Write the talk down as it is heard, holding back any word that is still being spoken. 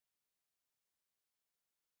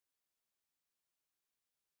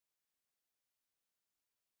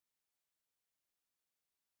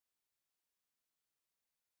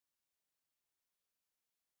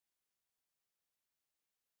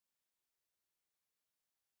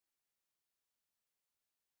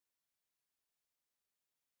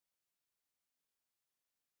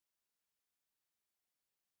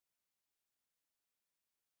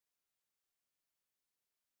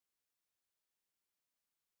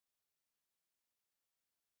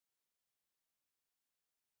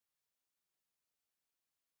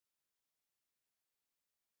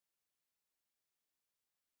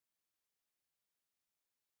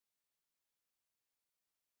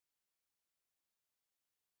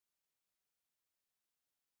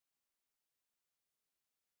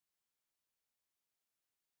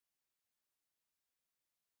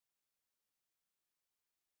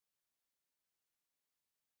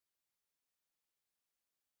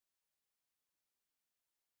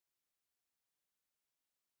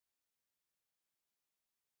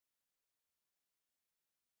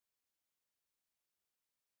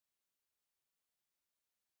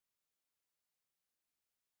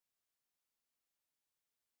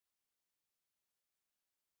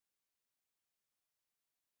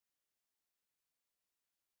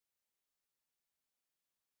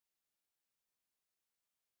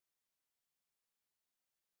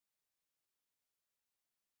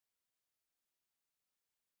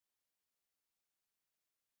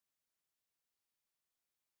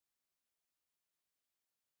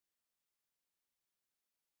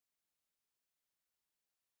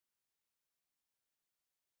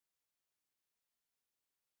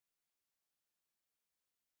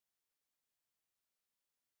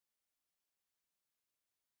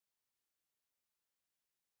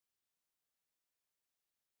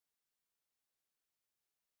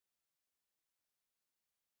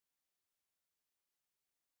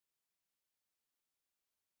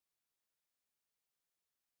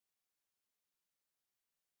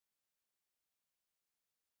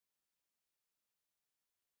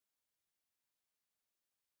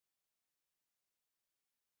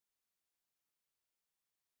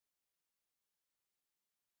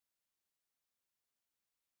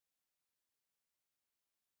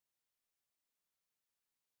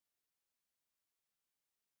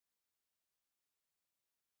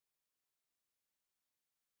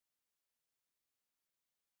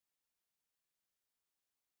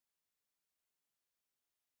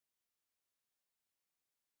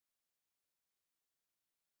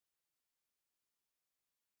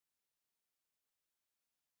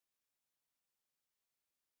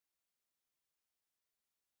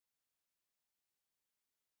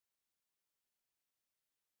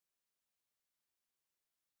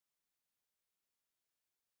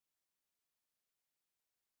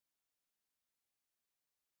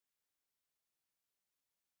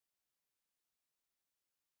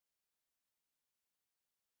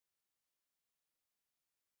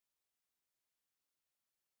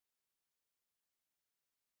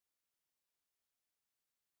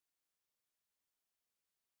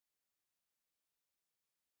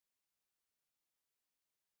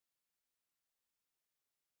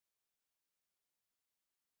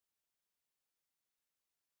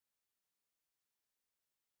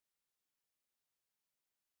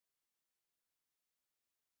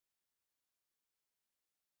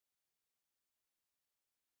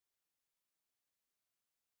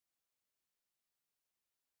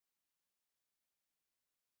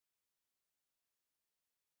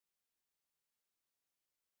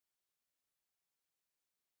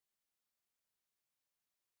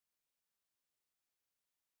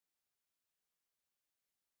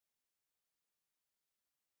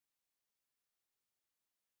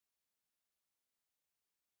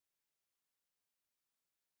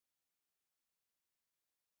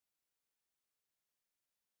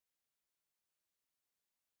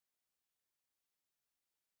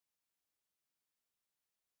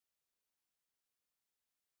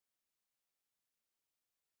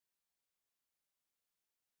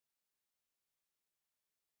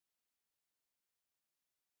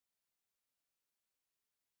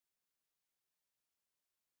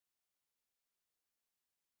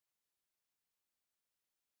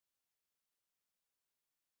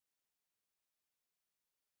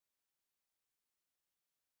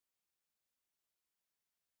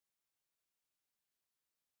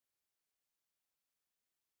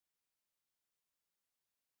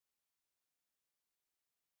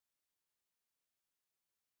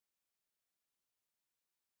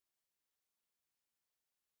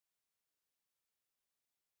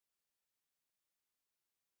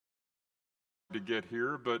to get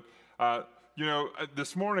here, but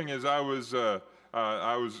this morning as I was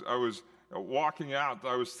walking out,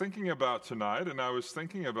 I was thinking about tonight, and I was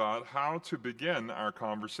thinking about how to begin our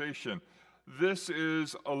conversation. This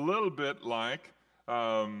is a little bit like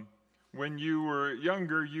when you were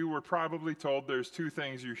younger, you were probably told there's two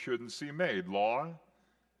things you shouldn't see made: law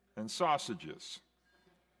and sausages.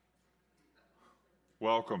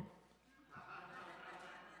 Welcome.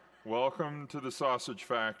 Welcome to the sausage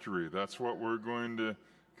factory. That's what we're going to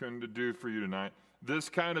do for you tonight. This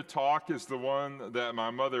kind of talk is the one that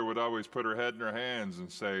my mother would always put her head in her hands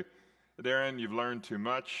and say, Darin, you've learned too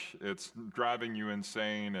much. It's driving you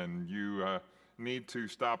insane, and you need to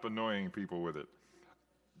stop annoying people with it.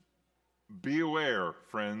 Be aware,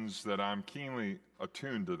 friends, that I'm keenly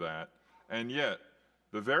attuned to that. And yet,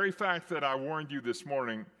 the very fact that I warned you this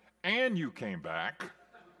morning and you came back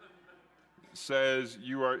says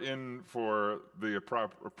you are in for the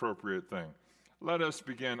appropriate thing. Let us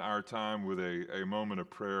begin our time with a moment of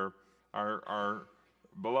prayer. Our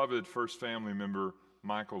beloved first family member,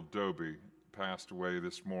 Michael Doby, passed away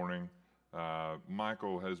this morning.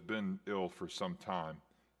 Michael has been ill for some time,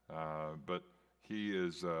 but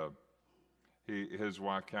his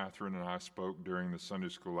wife, Catherine, and I spoke during the Sunday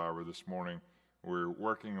school hour this morning. We're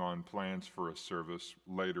working on plans for a service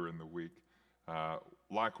later in the week.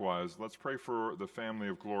 Likewise, let's pray for the family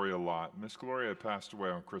of Gloria Lott. Miss Gloria passed away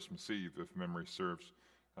on Christmas Eve, if memory serves.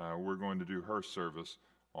 We're going to do her service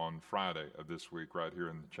on Friday of this week right here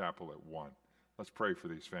in the chapel at 1. Let's pray for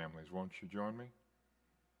these families. Won't you join me?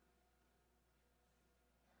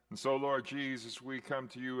 And so, Lord Jesus, we come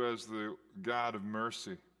to you as the God of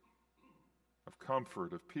mercy, of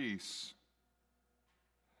comfort, of peace.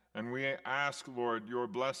 And we ask, Lord, your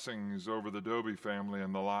blessings over the Doby family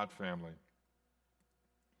and the Lott family.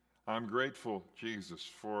 I'm grateful, Jesus,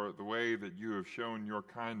 for the way that you have shown your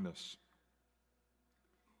kindness.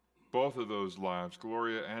 Both of those lives,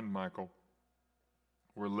 Gloria and Michael,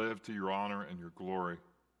 were lived to your honor and your glory.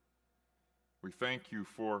 We thank you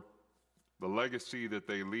for the legacy that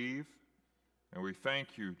they leave, and we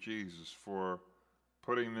thank you, Jesus, for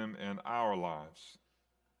putting them in our lives.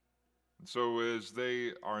 And so as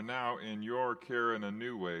they are now in your care in a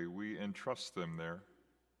new way, we entrust them there.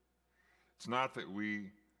 It's not that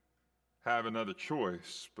we have another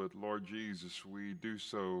choice, but Lord Jesus, we do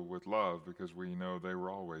so with love because we know they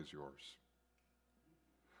were always yours.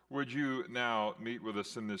 Would you now meet with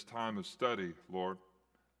us in this time of study, Lord?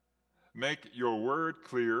 Make your word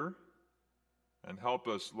clear and help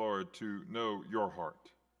us, Lord, to know your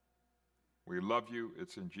heart. We love you.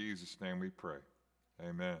 It's in Jesus' name we pray.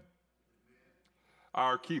 Amen.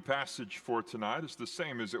 Our key passage for tonight is the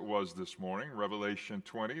same as it was this morning, Revelation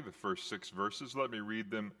 20, the first 6 verses. Let me read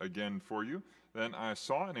them again for you. Then I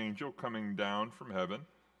saw an angel coming down from heaven,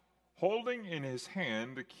 holding in his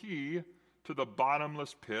hand the key to the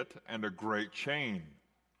bottomless pit and a great chain.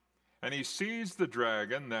 And he seized the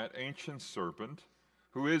dragon, that ancient serpent,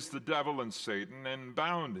 who is the devil and Satan, and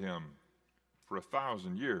bound him for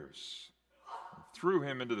 1,000 years, and threw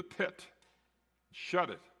him into the pit, shut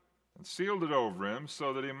it, and sealed it over him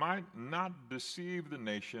so that he might not deceive the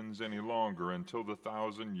nations any longer until the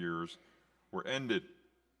 1,000 years were ended.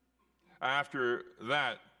 After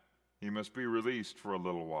that, he must be released for a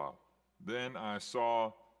little while. Then I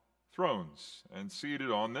saw thrones, and seated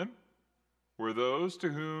on them were those to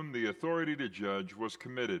whom the authority to judge was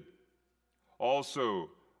committed. Also,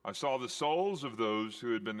 I saw the souls of those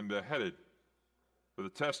who had been beheaded for the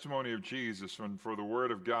testimony of Jesus and for the word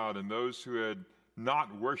of God, and those who had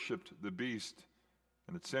not worshipped the beast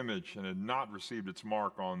and its image, and had not received its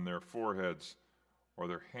mark on their foreheads or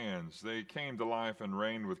their hands. They came to life and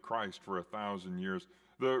reigned with Christ for 1,000 years.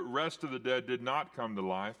 The rest of the dead did not come to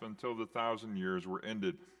life until the 1,000 years were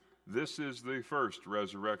ended. This is the first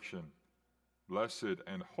resurrection. Blessed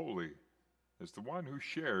and holy is the one who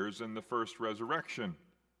shares in the first resurrection.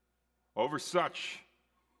 Over such,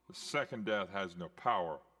 the second death has no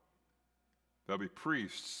power. They'll be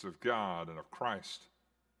priests of God and of Christ,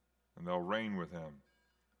 and they'll reign with him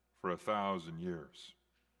for 1,000 years.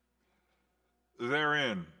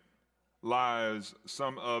 Therein lies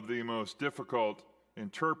some of the most difficult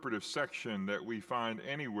interpretive section that we find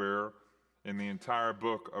anywhere in the entire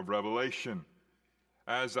book of Revelation.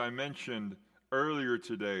 As I mentioned earlier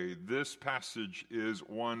today, this passage is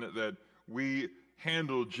one that we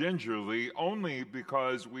handle gingerly only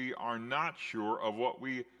because we are not sure of what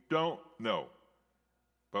we don't know.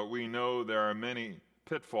 But we know there are many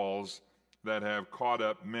pitfalls that have caught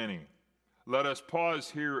up many. Let us pause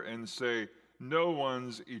here and say, no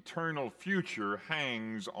one's eternal future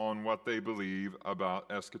hangs on what they believe about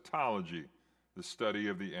eschatology, the study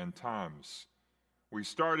of the end times. We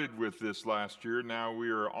started with this last year. Now we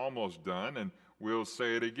are almost done, and we'll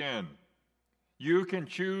say it again. You can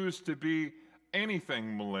choose to be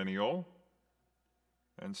anything millennial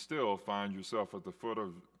and still find yourself at the foot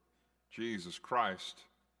of Jesus Christ,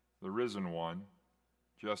 the risen one,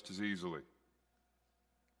 just as easily.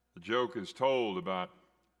 The joke is told about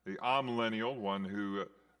the amillennial, one who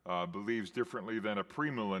believes differently than a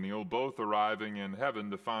premillennial, both arriving in heaven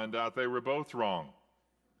to find out they were both wrong.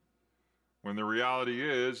 When the reality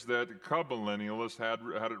is that Cub millennialists had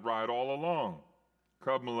it right all along.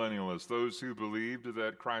 Cub millennialists, those who believed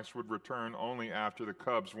that Christ would return only after the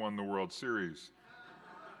Cubs won the World Series.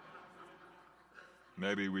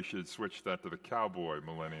 Maybe we should switch that to the cowboy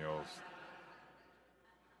millennials.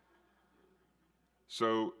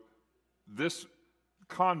 So this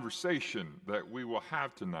conversation that we will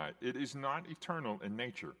have tonight, it is not eternal in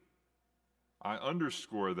nature. I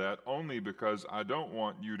underscore that only because I don't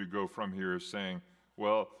want you to go from here saying,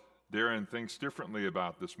 well, Darin thinks differently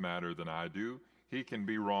about this matter than I do. He can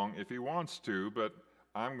be wrong if he wants to, but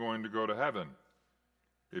I'm going to go to heaven.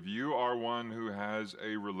 If you are one who has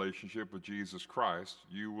a relationship with Jesus Christ,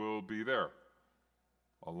 you will be there,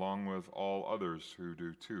 along with all others who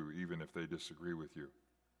do too, even if they disagree with you.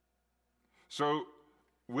 So,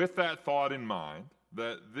 with that thought in mind,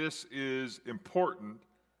 that this is important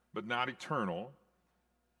but not eternal,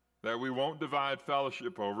 that we won't divide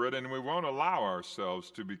fellowship over it, and we won't allow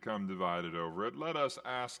ourselves to become divided over it, let us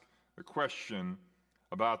ask the question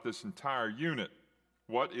about this entire unit.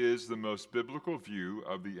 What is the most biblical view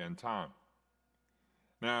of the end time?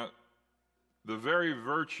 Now, the very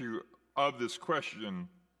virtue of this question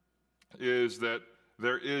is that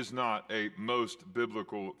there is not a most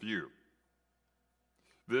biblical view.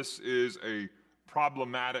 This is a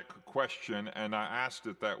problematic question, and I asked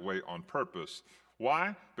it that way on purpose.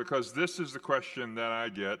 Why? Because this is the question that I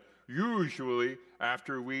get usually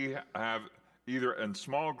after we have either in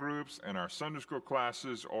small groups, in our Sunday school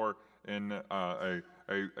classes, or in a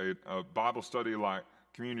Bible study like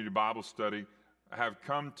Community Bible Study, have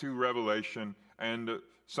come to Revelation, and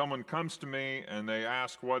someone comes to me and they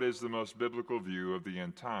ask, what is the most biblical view of the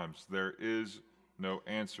end times? There is no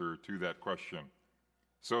answer to that question.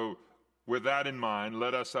 So with that in mind,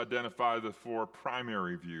 let us identify the four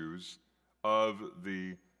primary views of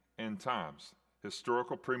the end times.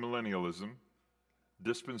 Historical premillennialism,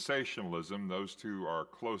 dispensationalism, those two are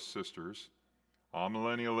close sisters,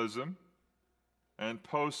 amillennialism, and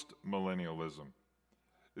postmillennialism.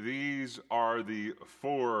 These are the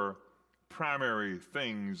four primary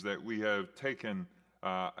things that we have taken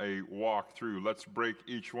a walk through. Let's break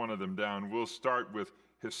each one of them down. We'll start with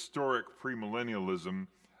historic premillennialism.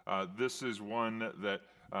 This is one that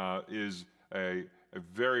is a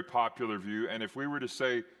very popular view. And if we were to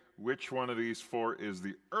say which one of these four is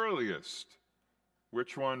the earliest,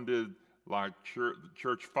 which one did, like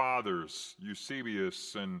church fathers,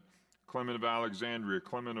 Eusebius and Clement of Alexandria,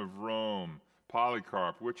 Clement of Rome,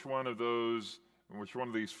 Polycarp, which one of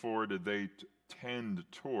these four did they tend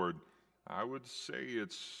toward? I would say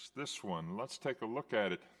it's this one. Let's take a look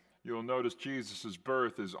at it. You'll notice Jesus'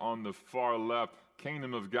 birth is on the far left.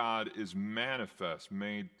 Kingdom of God is manifest,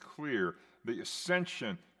 made clear. The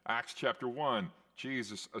ascension, Acts chapter 1,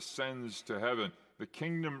 Jesus ascends to heaven. The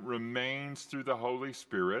kingdom remains through the Holy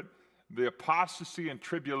Spirit. The apostasy and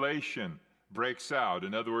tribulation breaks out.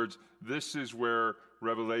 In other words, this is where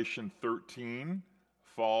Revelation 13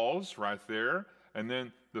 falls, right there. And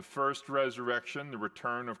then the first resurrection, the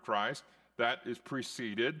return of Christ, that is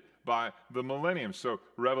preceded by the millennium. So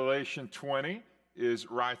Revelation 20 is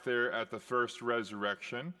right there at the first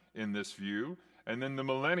resurrection in this view. And then the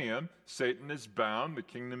millennium, Satan is bound, the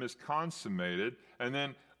kingdom is consummated. And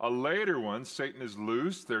then a later one, Satan is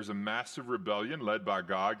loosed. There's a massive rebellion led by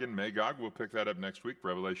Gog and Magog. We'll pick that up next week,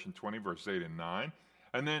 Revelation 20, verse 8 and 9.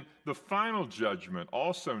 And then the final judgment,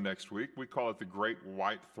 also next week, we call it the Great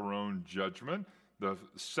White Throne Judgment, the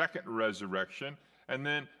second resurrection, and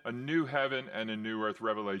then a new heaven and a new earth,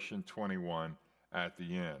 Revelation 21 at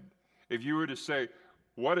the end. If you were to say,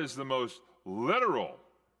 what is the most literal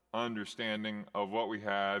understanding of what we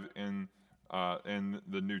have in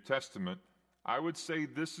the New Testament, I would say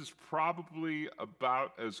this is probably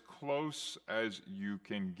about as close as you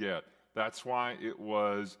can get. That's why it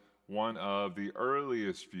was one of the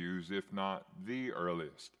earliest views, if not the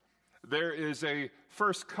earliest. There is a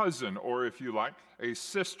first cousin, or if you like, a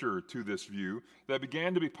sister to this view that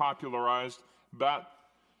began to be popularized about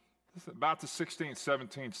the 16th,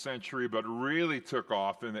 17th century, but really took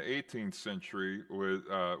off in the 18th century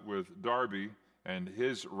with Darby and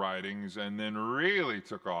his writings, and then really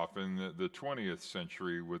took off in the 20th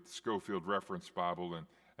century with Schofield Reference Bible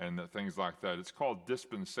and things like that. It's called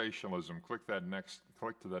dispensationalism. Click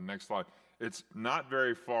to that next slide. It's not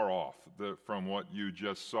very far off from what you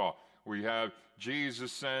just saw. We have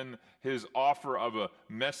Jesus and his offer of a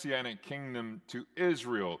messianic kingdom to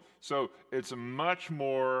Israel. So it's much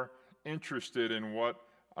more interested in what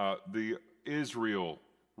the Israel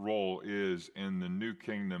role is in the new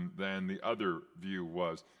kingdom than the other view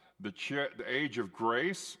was. The age of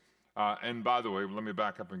grace, and by the way, let me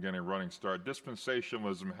back up and get a running start.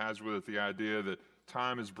 Dispensationalism has with it the idea that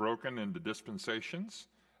time is broken into dispensations.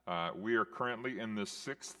 We are currently in the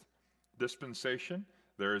 6th dispensation.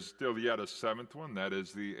 There is still yet a 7th one. That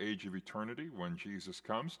is the age of eternity when Jesus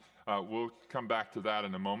comes. We'll come back to that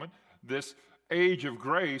in a moment. This age of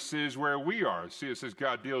grace is where we are. See, it says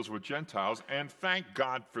God deals with Gentiles, and thank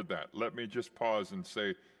God for that. Let me just pause and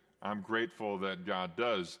say I'm grateful that God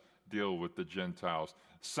does deal with the Gentiles.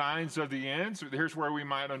 Signs of the ends. Here's where we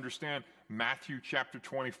might understand Matthew chapter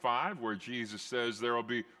 25, where Jesus says there will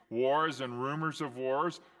be wars and rumors of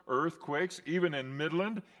wars, earthquakes, even in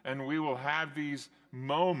Midland, and we will have these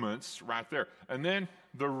moments right there. And then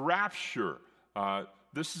the rapture.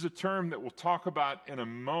 This is a term that we'll talk about in a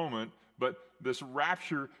moment, but this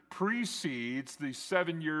rapture precedes the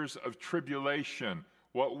 7 years of tribulation,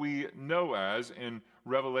 what we know as in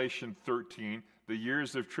Revelation 13, the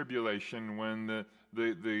years of tribulation when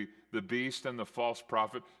the beast and the false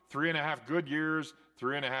prophet, 3.5 good years,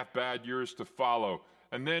 3.5 bad years to follow.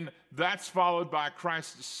 And then that's followed by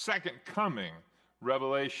Christ's second coming.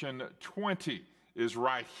 Revelation 20 is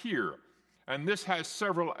right here. And this has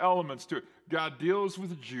several elements to it. God deals with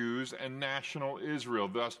the Jews and national Israel.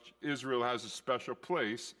 Thus, Israel has a special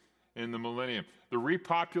place in the millennium. The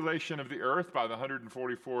repopulation of the earth by the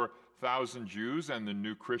 144,000 Jews and the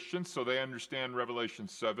new Christians. So they understand Revelation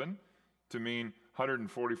 7 to mean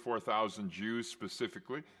 144,000 Jews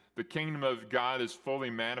specifically. The kingdom of God is fully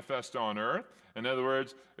manifest on earth. In other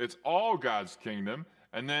words, it's all God's kingdom.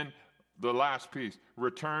 And then the last piece,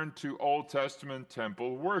 return to Old Testament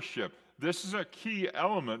temple worship. This is a key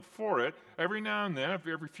element for it. Every now and then,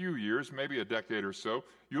 every few years, maybe a decade or so,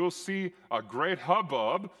 you'll see a great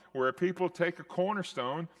hubbub where people take a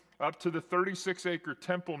cornerstone up to the 36-acre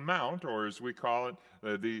Temple Mount, or as we call it,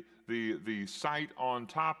 the site on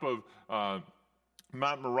top of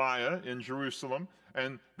Mount Moriah in Jerusalem,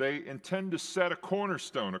 and they intend to set a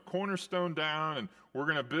cornerstone down, and we're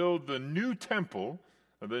going to build the new temple.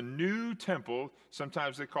 The new temple,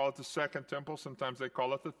 sometimes they call it the second temple, sometimes they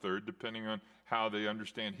call it the third, depending on how they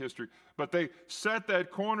understand history. But they set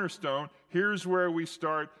that cornerstone. Here's where we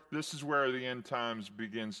start. This is where the end times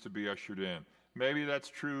begins to be ushered in. Maybe that's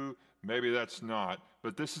true, maybe that's not,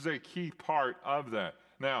 but this is a key part of that.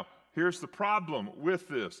 Now, here's the problem with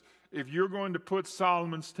this. If you're going to put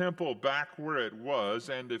Solomon's temple back where it was,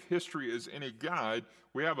 and if history is any guide,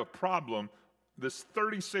 we have a problem. This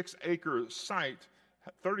 36-acre site,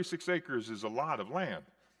 36 acres is a lot of land.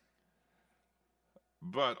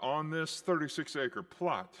 But on this 36-acre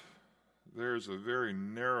plot, there's a very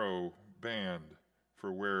narrow band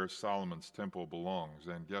for where Solomon's temple belongs.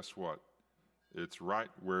 And guess what? It's right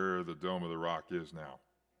where the Dome of the Rock is now.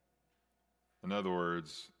 In other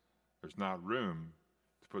words, there's not room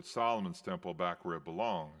to put Solomon's temple back where it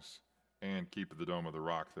belongs and keep the Dome of the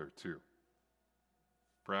Rock there too.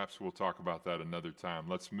 Perhaps we'll talk about that another time.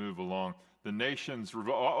 Let's move along. The nations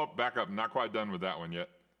revolt. Oh, back up. I'm not quite done with that one yet.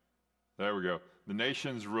 There we go. The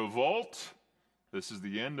nations revolt. This is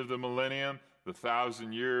the end of the millennium, the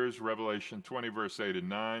 1,000 years, Revelation 20, verse 8 and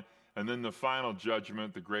 9. And then the final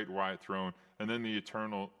judgment, the great white throne, and then the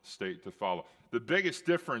eternal state to follow. The biggest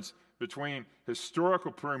difference between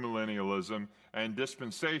historical premillennialism and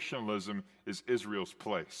dispensationalism is Israel's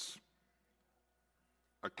place.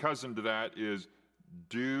 A cousin to that is,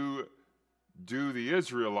 do the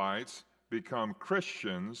Israelites become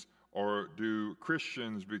Christians, or do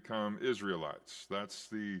Christians become Israelites? That's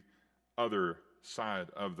the other side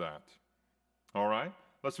of that. All right?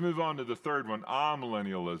 Let's move on to the third one,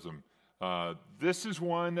 amillennialism. This is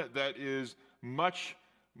one that is much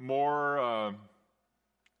more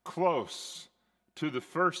close to the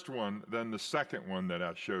first one than the second one that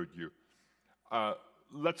I showed you.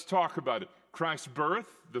 Let's talk about it. Christ's birth,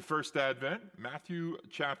 the first advent, Matthew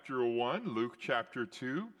chapter 1, Luke chapter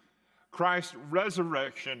 2. Christ's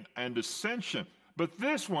resurrection and ascension. But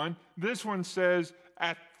this one says,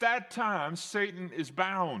 at that time, Satan is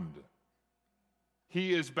bound.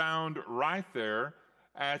 He is bound right there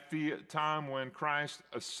at the time when Christ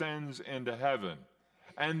ascends into heaven.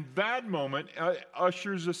 And that moment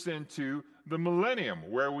ushers us into the millennium,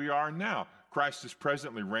 where we are now. Christ is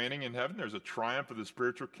presently reigning in heaven. There's a triumph of the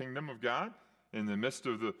spiritual kingdom of God in the midst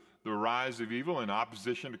of the rise of evil in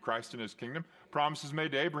opposition to Christ and his kingdom. Promises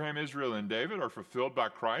made to Abraham, Israel, and David are fulfilled by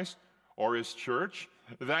Christ or his church.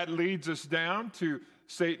 That leads us down to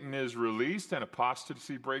Satan is released and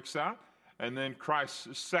apostasy breaks out. And then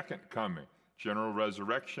Christ's second coming, general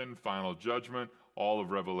resurrection, final judgment, all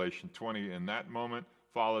of Revelation 20 in that moment,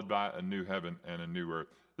 followed by a new heaven and a new earth.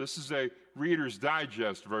 This is a Reader's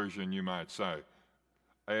Digest version, you might say.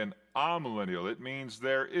 An amillennial, it means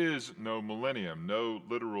there is no millennium, no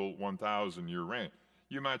literal 1,000-year reign.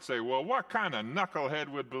 You might say, well, what kind of knucklehead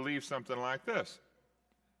would believe something like this?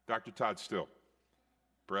 Dr. Todd Still.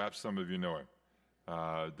 Perhaps some of you know him.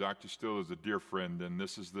 Dr. Still is a dear friend, and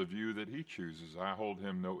this is the view that he chooses. I hold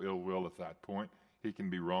him no ill will at that point. He can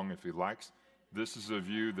be wrong if he likes. This is a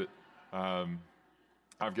view that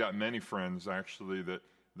I've got many friends, actually,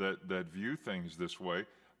 that view things this way.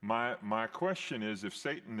 My question is, if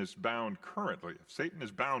Satan is bound currently, if Satan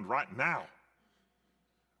is bound right now,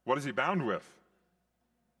 what is he bound with?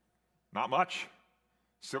 Not much.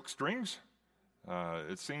 Silk strings?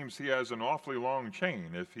 It seems he has an awfully long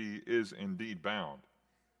chain if he is indeed bound.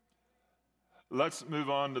 Let's move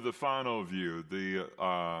on to the final view.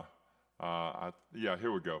 Here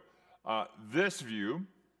we go. This view,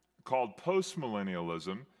 called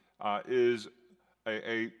postmillennialism, is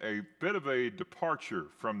a bit of a departure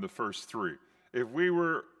from the first three. If we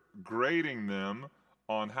were grading them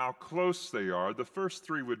on how close they are, the first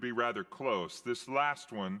three would be rather close. This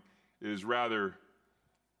last one is rather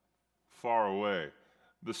far away.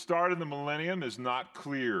 The start of the millennium is not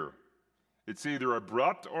clear. It's either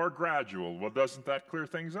abrupt or gradual. Well, doesn't that clear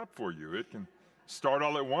things up for you? It can start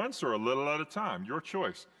all at once or a little at a time. Your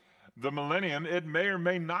choice. The millennium, it may or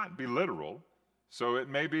may not be literal. So it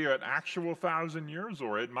may be an actual 1,000 years,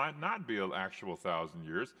 or it might not be an actual 1,000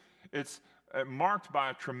 years. It's marked by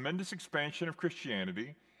a tremendous expansion of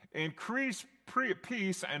Christianity, increased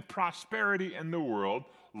peace and prosperity in the world.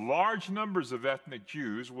 Large numbers of ethnic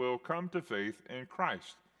Jews will come to faith in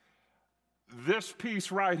Christ. This piece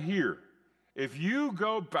right here, if you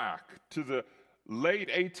go back to the late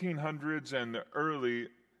 1800s and the early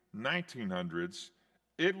 1900s,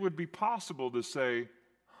 it would be possible to say,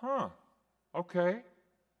 okay.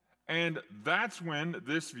 And that's when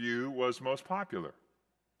this view was most popular.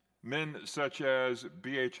 Men such as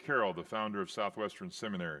B.H. Carroll, the founder of Southwestern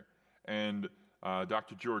Seminary, and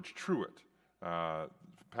Dr. George Truett,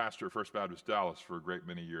 pastor at First Baptist Dallas for a great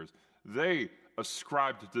many years, they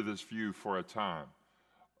ascribed to this view for a time.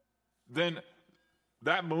 Then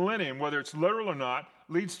that millennium, whether it's literal or not,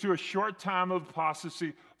 leads to a short time of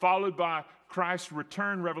apostasy, followed by Christ's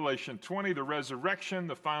return, Revelation 20, the resurrection,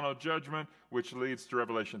 the final judgment, which leads to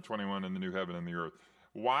Revelation 21 and the new heaven and the earth.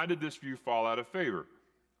 Why did this view fall out of favor?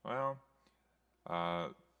 Well,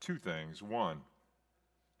 two things. One,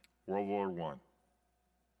 World War I.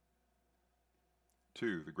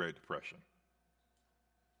 Two, the Great Depression.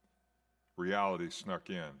 Reality snuck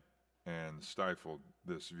in and stifled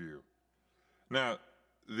this view. Now,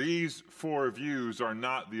 these four views are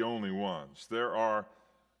not the only ones. There are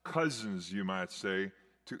cousins, you might say,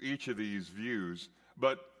 to each of these views,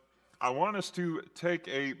 but I want us to take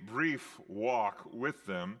a brief walk with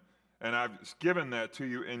them, and I've given that to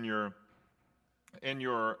you in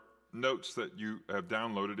your notes that you have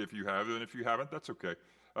downloaded, if you have, and if you haven't, that's okay.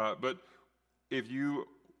 But if you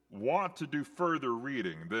want to do further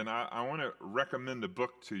reading, then I want to recommend a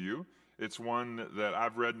book to you. It's one that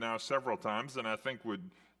I've read now several times, and I think would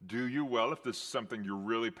do you well if this is something you're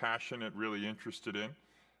really passionate, really interested in.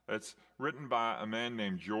 It's written by a man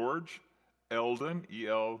named George Eldon,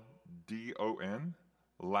 E-L-D-O-N,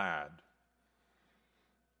 Ladd.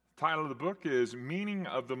 The title of the book is Meaning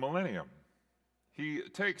of the Millennium. He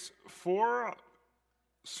takes four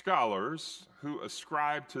scholars who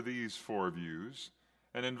ascribe to these four views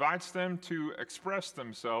and invites them to express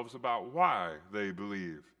themselves about why they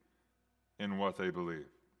believe in what they believe.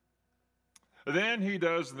 Then he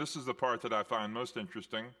does, and this is the part that I find most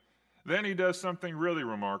interesting, then he does something really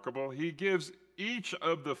remarkable. He gives each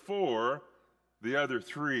of the four the other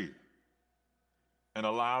three and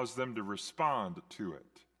allows them to respond to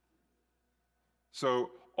it. So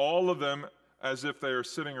all of them, as if they are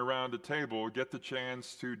sitting around a table, get the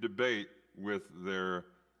chance to debate with their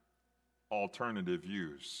alternative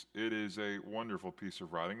views. It is a wonderful piece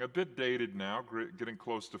of writing, a bit dated now, getting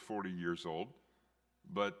close to 40 years old,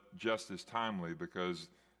 but just as timely because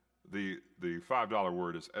the $5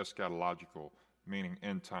 word is eschatological, meaning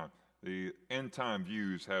end time. The end time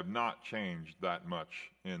views have not changed that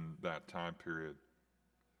much in that time period.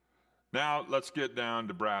 Now let's get down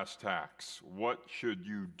to brass tacks. What should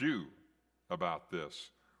you do about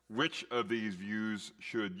this? Which of these views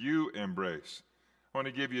should you embrace? I want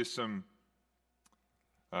to give you some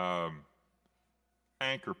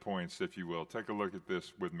anchor points, if you will. Take a look at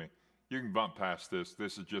this with me. You can bump past this.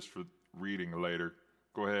 This is just for reading later.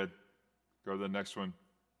 Go ahead. Go to the next one.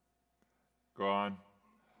 Go on.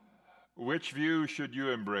 Which view should you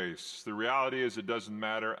embrace? The reality is it doesn't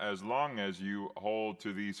matter as long as you hold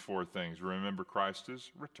to these four things. Remember, Christ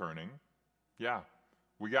is returning. Yeah,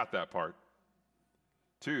 we got that part.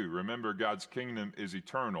 2, remember God's kingdom is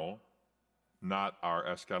eternal, not our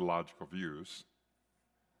eschatological views.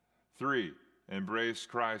 3, embrace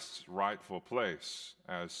Christ's rightful place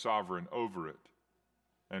as sovereign over it.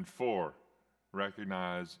 And 4,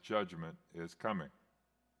 recognize judgment is coming.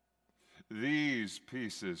 These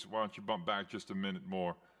pieces, why don't you bump back just a minute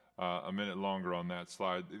more, a minute longer on that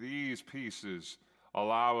slide. These pieces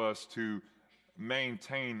allow us to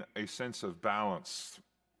maintain a sense of balance.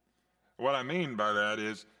 What I mean by that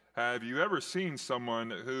is, have you ever seen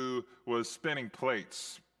someone who was spinning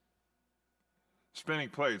plates? Spinning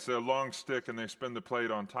plates, they're a long stick and they spin the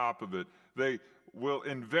plate on top of it. They will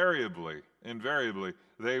invariably,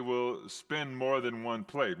 they will spin more than one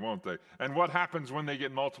plate, won't they? And what happens when they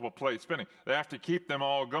get multiple plates spinning? They have to keep them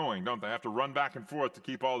all going, don't they? They have to run back and forth to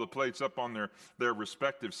keep all the plates up on their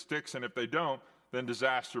respective sticks, and if they don't, then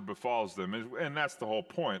disaster befalls them. And that's the whole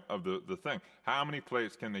point of the thing. How many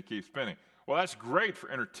plates can they keep spinning? Well, that's great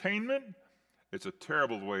for entertainment. It's a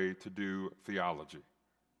terrible way to do theology.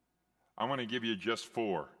 I want to give you just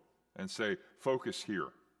 4 and say, focus here.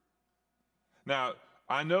 Now,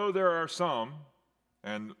 I know there are some,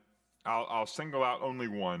 and I'll single out only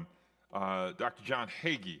one, Dr. John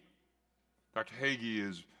Hagee. Dr. Hagee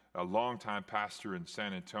is a longtime pastor in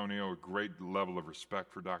San Antonio, a great level of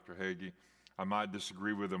respect for Dr. Hagee. I might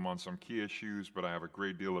disagree with him on some key issues, but I have a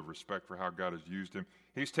great deal of respect for how God has used him.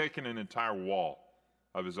 He's taken an entire wall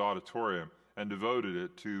of his auditorium and devoted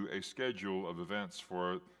it to a schedule of events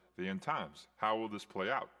for the end times. How will this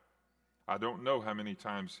play out? I don't know how many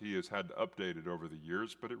times he has had to update it over the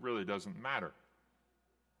years, but it really doesn't matter.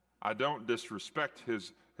 I don't disrespect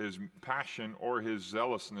his passion or his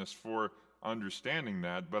zealousness for understanding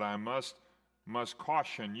that, but I must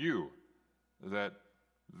caution you that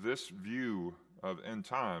this view of end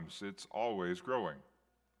times, it's always growing.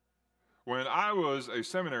 When I was a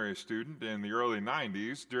seminary student in the early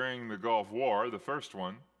 90s during the Gulf War, the first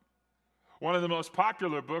one of the most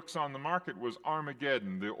popular books on the market was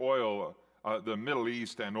Armageddon, the Middle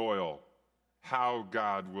East and oil, how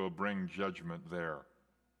God will bring judgment there.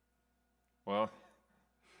 Well,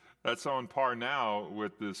 that's on par now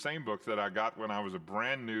with the same book that I got when I was a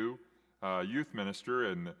brand new youth minister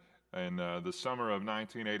in the summer of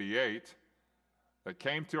 1988 that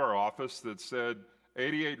came to our office that said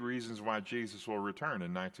 88 reasons why Jesus will return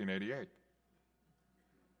in 1988.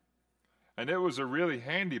 And it was a really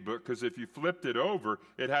handy book because if you flipped it over,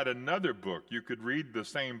 it had another book. You could read the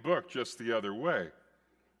same book just the other way.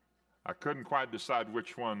 I couldn't quite decide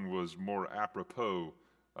which one was more apropos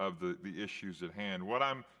of the issues at hand. What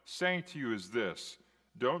I'm saying to you is this: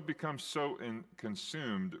 don't become so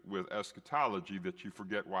consumed with eschatology that you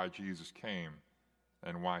forget why Jesus came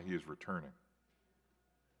and why he is returning.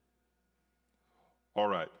 All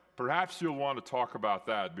right, perhaps you'll want to talk about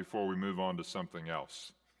that before we move on to something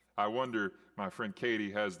else. I wonder, my friend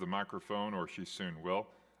Katie has the microphone, or she soon will.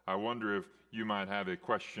 I wonder if you might have a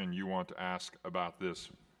question you want to ask about this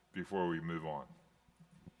before we move on.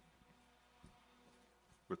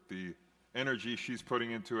 With the energy she's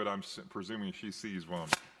putting into it, I'm presuming she sees one.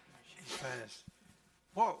 She's fast.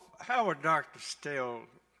 Well, how would Dr. Still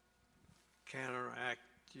counteract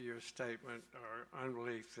your statement or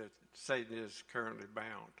unbelief that Satan is currently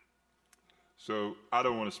bound? So I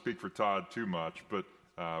don't want to speak for Todd too much, but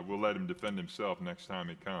we'll let him defend himself next time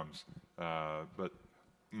he comes. But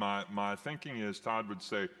my thinking is Todd would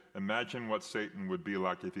say, imagine what Satan would be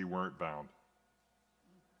like if he weren't bound,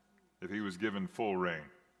 if he was given full reign.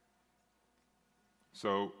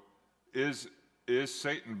 So is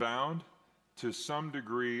Satan bound? To some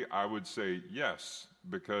degree, I would say yes,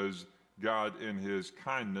 because God in his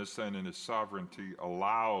kindness and in his sovereignty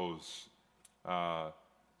allows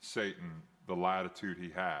Satan the latitude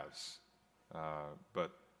he has.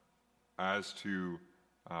 But as to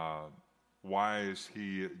why is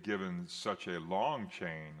he given such a long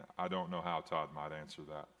chain, I don't know how Todd might answer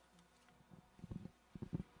that.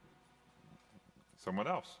 Someone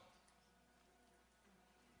else?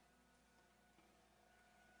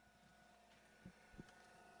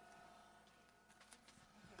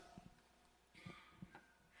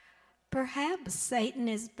 Perhaps Satan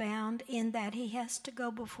is bound in that he has to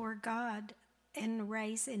go before God and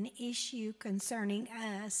raise an issue concerning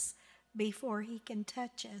us before he can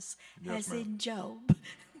touch us, Yes, as ma'am. in Job.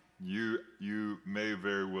 You may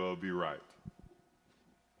very well be right.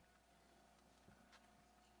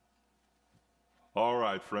 All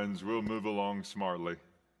right, friends, we'll move along smartly.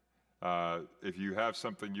 If you have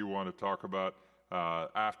something you want to talk about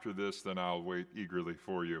after this, then I'll wait eagerly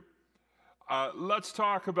for you. Let's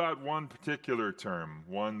talk about one particular term,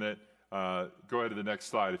 one that, go ahead to the next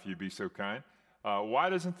slide if you'd be so kind. Why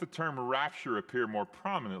doesn't the term rapture appear more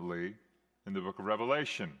prominently in the book of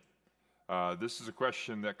Revelation? This is a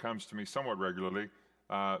question that comes to me somewhat regularly.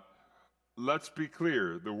 Let's be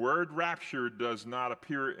clear. The word rapture does not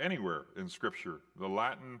appear anywhere in Scripture.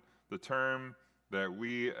 The term that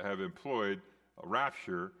we have employed,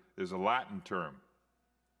 rapture, is a Latin term.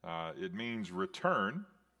 It means return,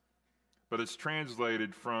 but it's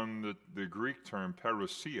translated from the Greek term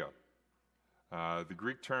parousia. The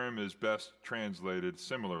Greek term is best translated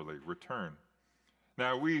similarly, return.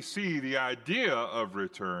 Now, we see the idea of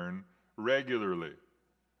return regularly.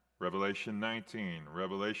 Revelation 19,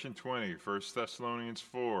 Revelation 20, 1 Thessalonians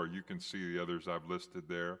 4. You can see the others I've listed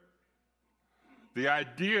there. The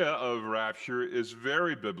idea of rapture is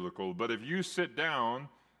very biblical, but if you sit down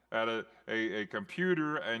at a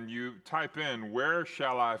computer and you type in, "Where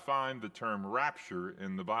shall I find the term rapture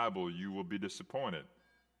in the Bible?" you will be disappointed.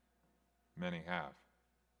 Many have.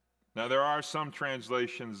 Now, there are some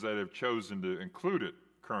translations that have chosen to include it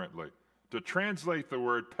currently, to translate the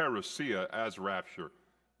word parousia as rapture.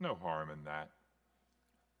 No harm in that.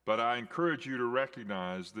 But I encourage you to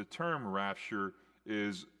recognize the term rapture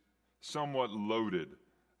is somewhat loaded.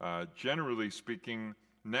 Generally speaking,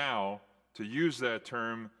 now, to use that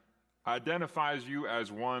term identifies you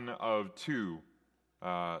as one of two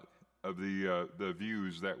of the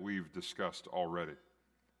views that we've discussed already.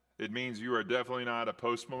 It means you are definitely not a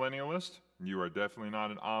postmillennialist, and you are definitely not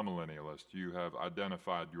an amillennialist. You have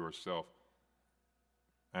identified yourself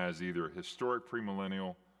as either historic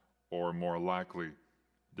premillennial or more likely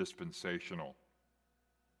dispensational.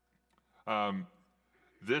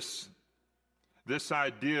 This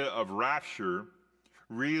idea of rapture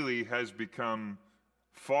really has become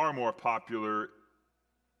far more popular,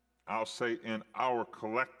 I'll say, in our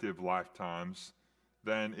collective lifetimes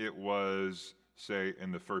than it was, say,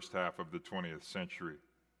 in the first half of the 20th century.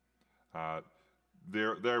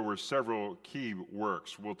 There were several key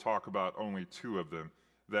works, we'll talk about only two of them,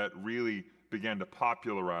 that really began to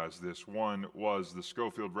popularize this. One was the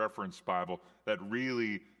Scofield Reference Bible that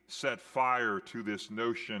really set fire to this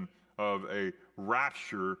notion of a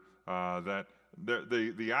rapture that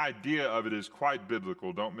the idea of it is quite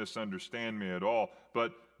biblical. Don't misunderstand me at all.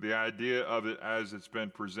 But the idea of it as it's been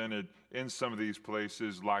presented in some of these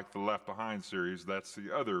places, like the Left Behind series, that's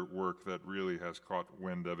the other work that really has caught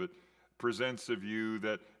wind of it, presents a view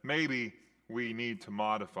that maybe we need to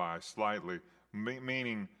modify slightly,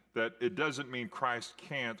 meaning that it doesn't mean Christ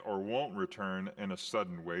can't or won't return in a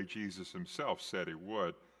sudden way. Jesus himself said he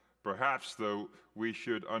would. Perhaps, though, we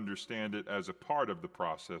should understand it as a part of the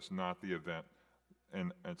process, not the event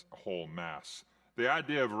in its whole mass. The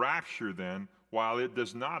idea of rapture, then, while it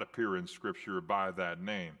does not appear in Scripture by that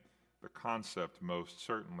name, the concept most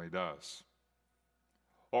certainly does.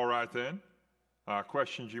 All right, then.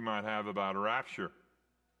 Questions you might have about rapture?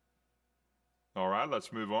 All right,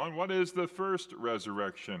 let's move on. What is the first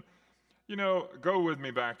resurrection? Go with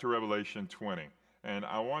me back to Revelation 20, and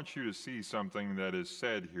I want you to see something that is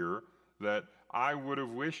said here that I would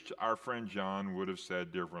have wished our friend John would have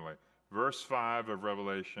said differently. Verse 5 of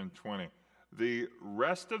Revelation 20. The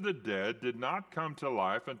rest of the dead did not come to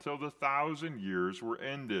life until the 1,000 years were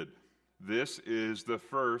ended. This is the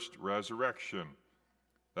first resurrection.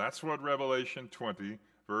 That's what Revelation 20,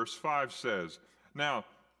 verse 5 says. Now,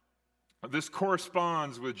 this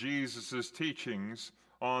corresponds with Jesus' teachings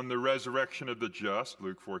on the resurrection of the just,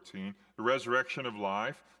 Luke 14, the resurrection of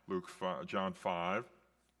life, John 5.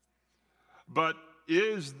 But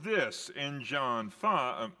is this in John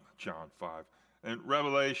 5, in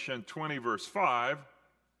Revelation 20, verse 5,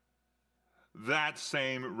 that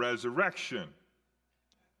same resurrection?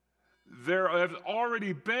 There has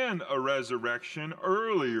already been a resurrection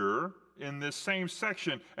earlier in this same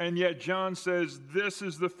section, and yet John says this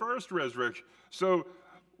is the first resurrection. So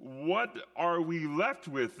what are we left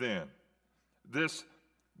with then? This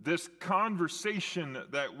conversation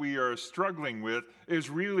that we are struggling with is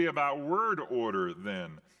really about word order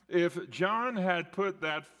then. If John had put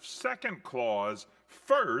that second clause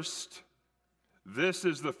first, this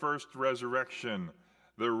is the first resurrection,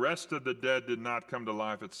 the rest of the dead did not come to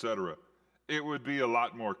life, etc., it would be a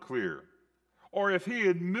lot more clear. Or if he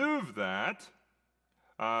had moved that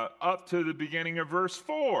up to the beginning of verse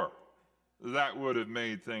 4, that would have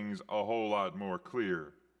made things a whole lot more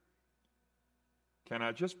clear. Can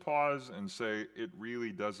I just pause and say it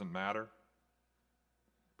really doesn't matter?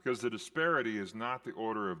 Because the disparity is not the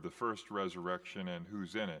order of the first resurrection and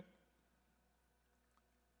who's in it,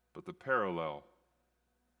 but the parallel,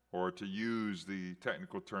 or to use the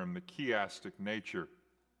technical term, the chiastic nature,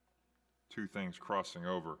 two things crossing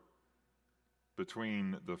over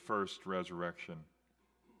between the first resurrection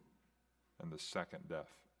and the second death.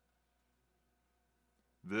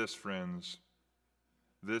 This, friends,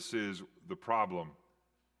 this is the problem.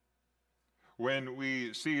 When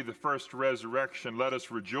we see the first resurrection, let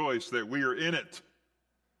us rejoice that we are in it.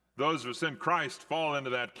 Those of us in Christ fall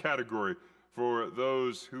into that category. For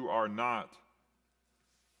those who are not,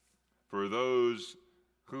 for those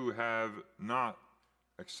who have not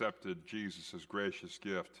accepted Jesus' gracious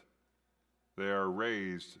gift, they are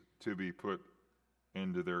raised to be put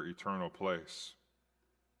into their eternal place.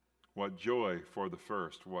 What joy for the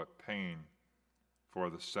first, what pain for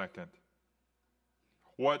the second.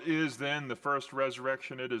 What is then the first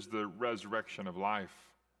resurrection? It is the resurrection of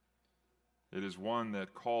life. It is one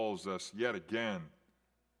that calls us yet again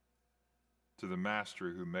to the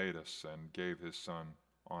Master who made us and gave his Son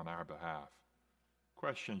on our behalf.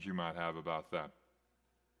 Questions you might have about that?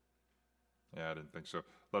 Yeah, I didn't think so.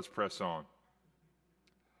 Let's press on.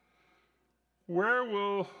 Where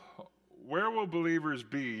will believers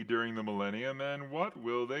be during the millennium, and what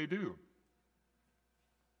will they do?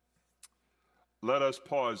 Let us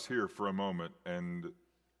pause here for a moment and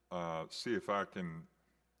see if I can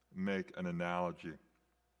make an analogy.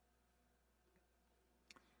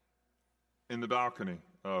 In the balcony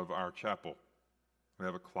of our chapel, we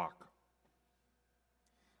have a clock.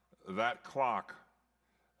 That clock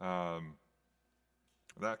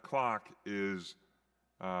is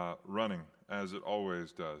running as it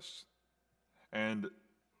always does. And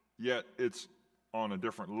yet it's on a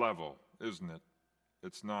different level, isn't it?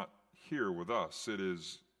 It's not here with us. It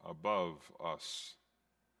is above us.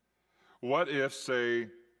 What if, say,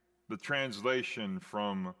 the translation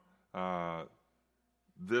from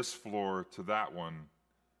this floor to that one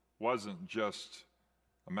wasn't just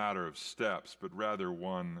a matter of steps, but rather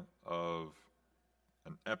one of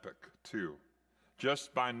an epic too?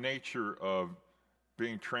 Just by nature of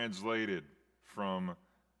being translated from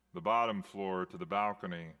the bottom floor to the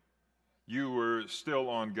balcony, you were still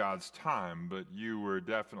on God's time, but you were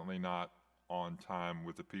definitely not on time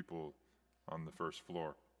with the people on the first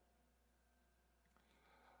floor.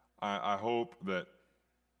 I hope that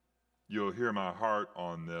you'll hear my heart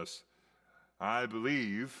on this. I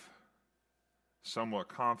believe, somewhat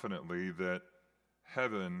confidently, that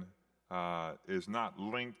heaven is not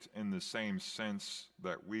linked in the same sense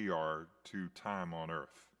that we are to time on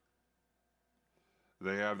earth.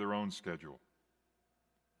 They have their own schedule.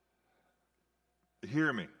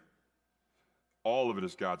 Hear me. All of it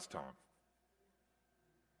is God's time.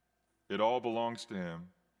 It all belongs to him.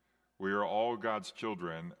 We are all God's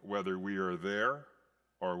children, whether we are there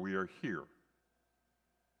or we are here.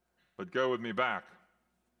 But go with me back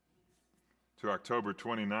to October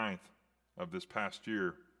 29th of this past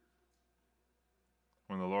year,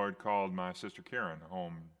 when the Lord called my sister Karen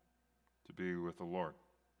home to be with the Lord.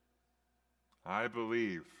 I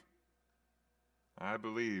believe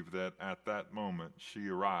that at that moment she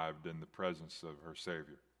arrived in the presence of her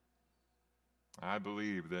Savior. I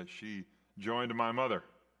believe that she joined my mother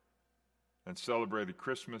and celebrated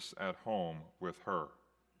Christmas at home with her.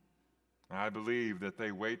 I believe that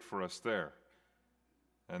they wait for us there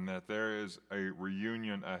and that there is a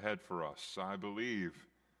reunion ahead for us. I believe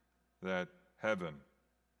that heaven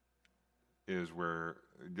is where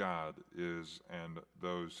God is, and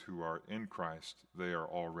those who are in Christ, they are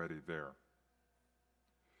already there.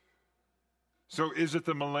 So is it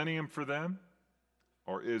the millennium for them,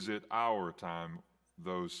 or is it our time,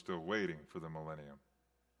 those still waiting for the millennium?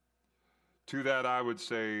 To that I would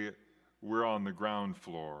say we're on the ground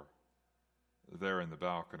floor, there in the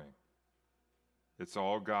balcony. It's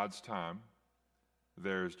all God's time.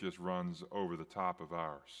 Theirs just runs over the top of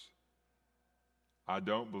ours. I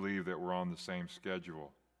don't believe that we're on the same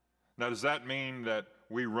schedule. Now, does that mean that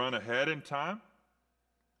we run ahead in time,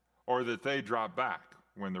 or that they drop back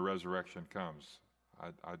when the resurrection comes?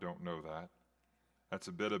 I don't know that. That's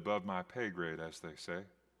a bit above my pay grade, as they say.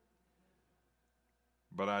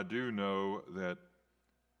 But I do know that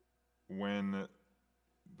when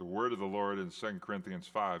the word of the Lord in 2 Corinthians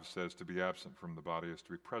 5 says to be absent from the body is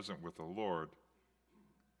to be present with the Lord,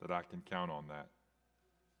 that I can count on that.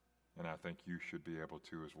 And I think you should be able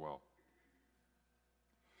to as well.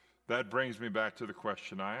 That brings me back to the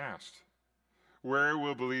question I asked. Where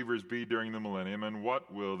will believers be during the millennium, and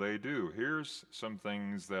what will they do? Here's some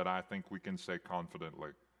things that I think we can say confidently.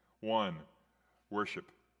 1,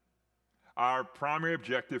 worship. Our primary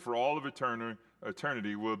objective for all of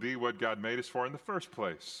eternity will be what God made us for in the first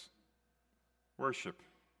place. Worship.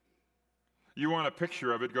 You want a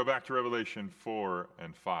picture of it, go back to Revelation 4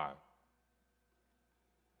 and 5.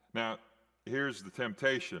 Now, here's the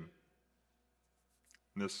temptation.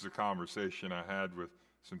 And this is a conversation I had with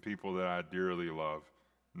some people that I dearly love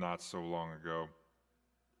not so long ago.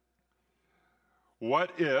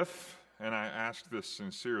 What if, and I ask this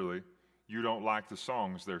sincerely, you don't like the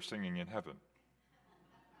songs they're singing in heaven?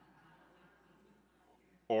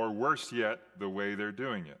 Or worse yet, the way they're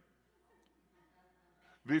doing it.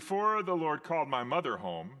 Before the Lord called my mother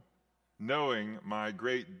home, knowing my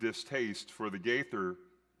great distaste for the Gaither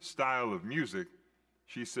style of music,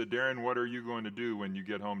 she said, "Darin, what are you going to do when you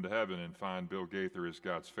get home to heaven and find Bill Gaither is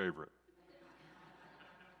God's favorite?"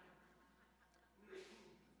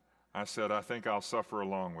 I said, "I think I'll suffer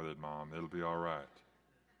along with it, Mom. It'll be all right."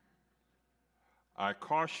 I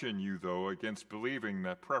caution you, though, against believing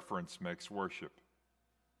that preference makes worship.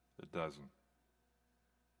 It doesn't.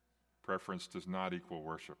 Preference does not equal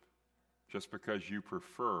worship. Just because you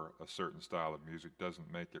prefer a certain style of music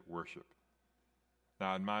doesn't make it worship.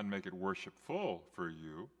 Now, it might make it worshipful for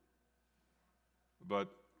you, but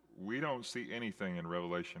we don't see anything in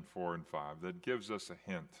Revelation 4 and 5 that gives us a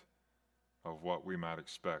hint of what we might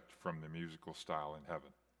expect from the musical style in heaven.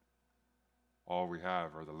 All we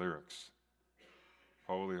have are the lyrics.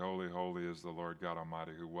 Holy, holy, holy is the Lord God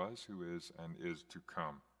Almighty, who was, who is, and is to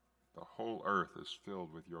come. The whole earth is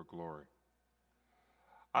filled with your glory.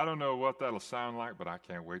 I don't know what that'll sound like, but I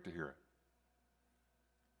can't wait to hear it.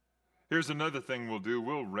 Here's another thing we'll do.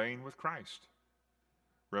 We'll reign with Christ.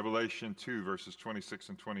 Revelation 2, verses 26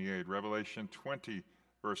 and 28. Revelation 20,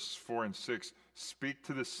 verses 4 and 6 speak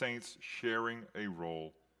to the saints sharing a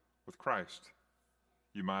role with Christ.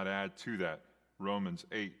 You might add to that Romans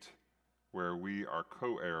 8, where we are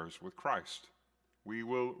co-heirs with Christ. We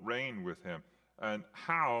will reign with him. And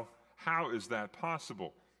how is that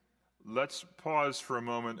possible? Let's pause for a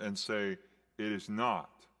moment and say, it is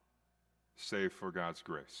not save for God's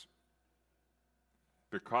grace.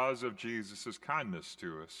 Because of Jesus' kindness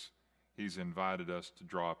to us, he's invited us to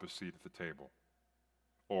draw up a seat at the table,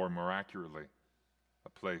 or more accurately, a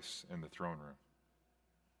place in the throne room.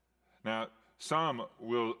 Now, some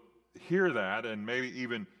will hear that and maybe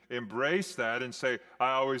even embrace that and say,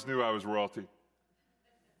 I always knew I was royalty.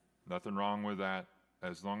 Nothing wrong with that,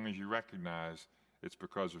 as long as you recognize it's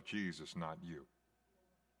because of Jesus, not you.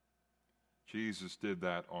 Jesus did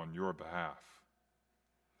that on your behalf.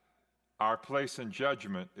 Our place in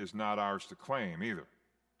judgment is not ours to claim either.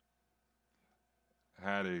 I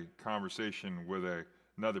had a conversation with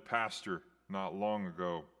another pastor not long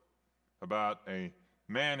ago about a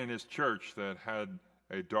man in his church that had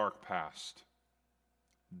a dark past,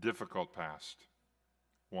 difficult past,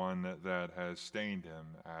 one that has stained him,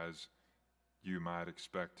 as you might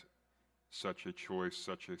expect such a choice,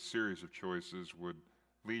 such a series of choices would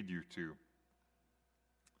lead you to.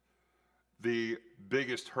 The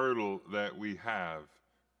biggest hurdle that we have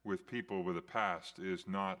with people with a past is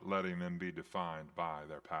not letting them be defined by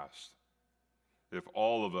their past. If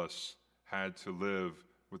all of us had to live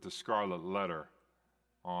with the scarlet letter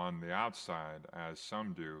on the outside, as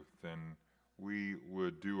some do, then we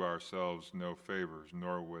would do ourselves no favors,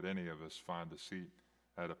 nor would any of us find a seat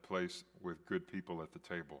at a place with good people at the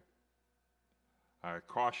table. I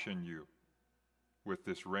caution you with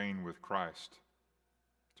this reign with Christ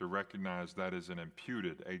to recognize that is an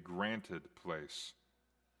imputed, a granted place,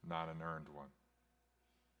 not an earned one.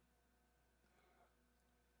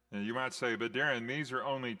 And you might say, but Darin, these are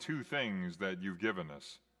only two things that you've given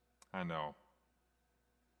us. I know.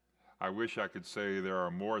 I wish I could say there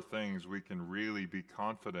are more things we can really be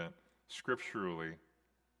confident scripturally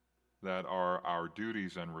that are our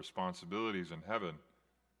duties and responsibilities in heaven.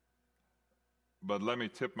 But let me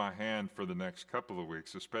tip my hand for the next couple of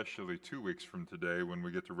weeks, especially 2 weeks from today when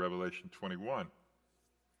we get to Revelation 21.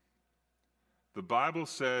 The Bible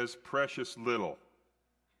says precious little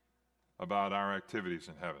about our activities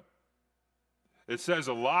in heaven. It says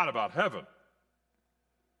a lot about heaven.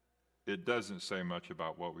 It doesn't say much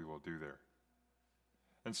about what we will do there.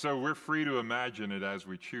 And so we're free to imagine it as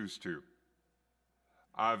we choose to.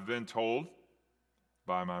 I've been told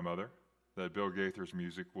by my mother that Bill Gaither's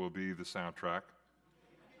music will be the soundtrack.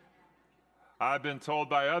 I've been told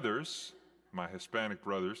by others, my Hispanic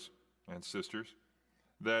brothers and sisters,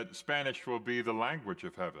 that Spanish will be the language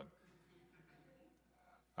of heaven.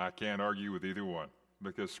 I can't argue with either one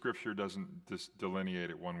because Scripture doesn't delineate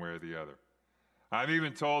it one way or the other. I'm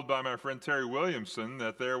even told by my friend Terry Williamson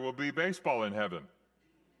that there will be baseball in heaven.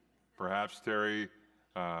 Perhaps Terry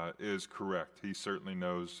is correct. He certainly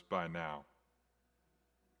knows by now.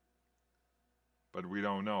 But we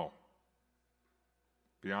don't know.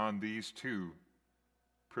 Beyond these two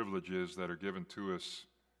privileges that are given to us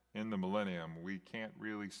in the millennium, we can't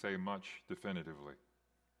really say much definitively.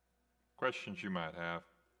 Questions you might have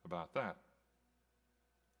about that?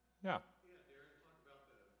 Yeah.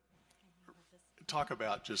 Talk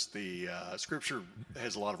about just the Scripture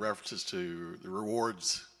has a lot of references to the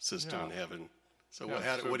rewards system in heaven. So,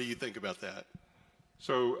 what do you think about that?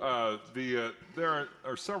 So there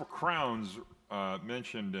are several crowns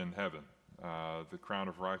mentioned in heaven. The crown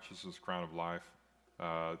of righteousness, crown of life.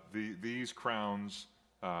 These crowns,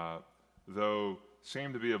 though,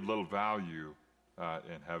 seem to be of little value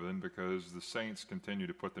in heaven because the saints continue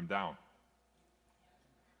to put them down.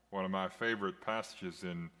 One of my favorite passages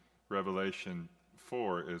in Revelation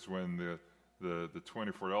 4 is when the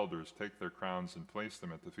 24 elders take their crowns and place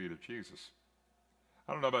them at the feet of Jesus.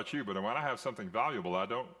 I don't know about you, but when I have something valuable, I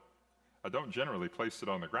don't generally place it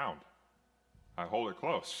on the ground. I hold it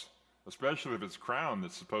close, especially if it's a crown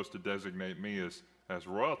that's supposed to designate me as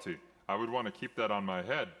royalty. I would want to keep that on my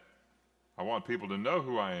head. I want people to know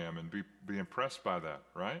who I am and be impressed by that,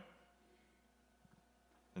 right?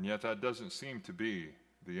 And yet that doesn't seem to be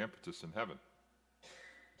the impetus in heaven.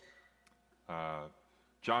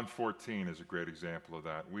 John 14 is a great example of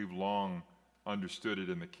that. We've long understood it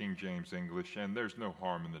in the King James English, and there's no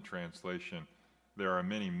harm in the translation. There are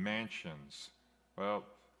many mansions. Well,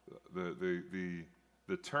 the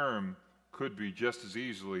term could be just as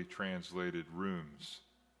easily translated rooms,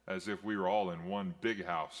 as if we were all in one big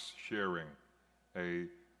house sharing a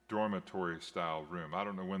dormitory-style room. I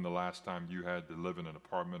don't know when the last time you had to live in an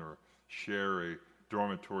apartment or share a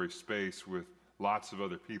dormitory space with lots of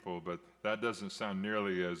other people, but that doesn't sound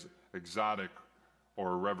nearly as exotic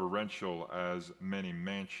or reverential as many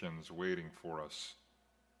mansions waiting for us.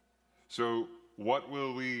 So what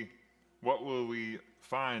will we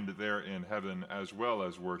find there in heaven as well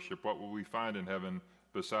as worship? What will we find in heaven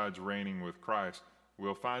besides reigning with Christ?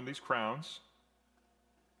 We'll find these crowns,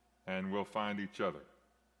 and we'll find each other.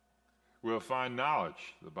 We'll find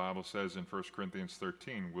knowledge. The Bible says in 1 Corinthians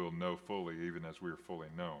 13, we'll know fully even as we are fully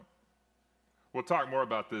known. We'll talk more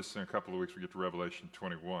about this in a couple of weeks. We get to Revelation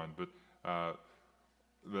 21. But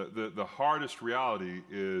the hardest reality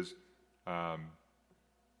is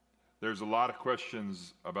there's a lot of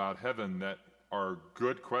questions about heaven that are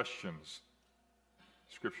good questions.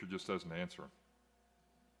 Scripture just doesn't answer them.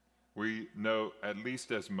 We know at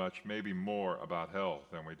least as much, maybe more, about hell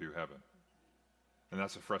than we do heaven. And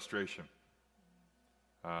that's a frustration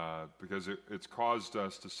because it's caused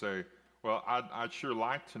us to say, well, I'd sure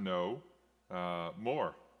like to know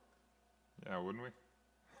more. Yeah, wouldn't we?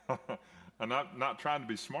 I'm not trying to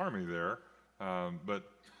be smarmy there, but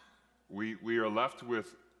we are left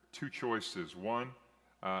with two choices. One,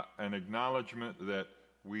 an acknowledgement that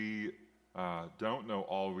we don't know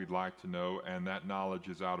all we'd like to know, and that knowledge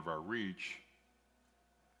is out of our reach.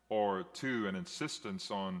 Or two, an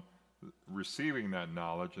insistence on receiving that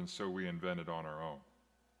knowledge, and so we invent it on our own.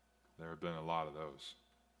 There have been a lot of those.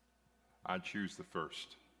 I choose the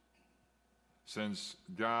first. Since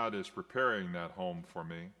God is preparing that home for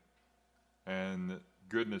me, and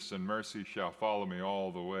goodness and mercy shall follow me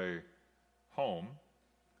all the way home,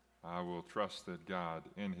 I will trust that God,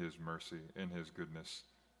 in His mercy, in His goodness,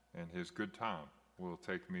 and His good time, will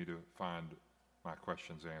take me to find my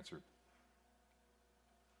questions answered.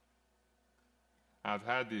 I've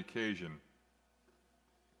had the occasion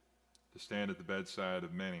to stand at the bedside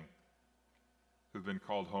of many who've been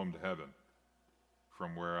called home to heaven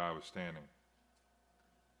from where I was standing.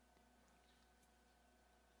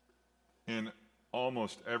 In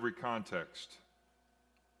almost every context,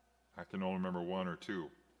 I can only remember one or two,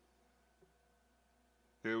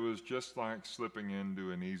 it was just like slipping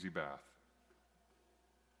into an easy bath.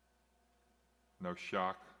 No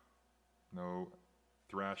shock, no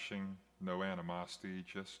thrashing, no animosity,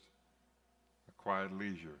 just a quiet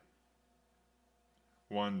leisure.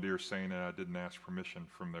 One dear saint, and I didn't ask permission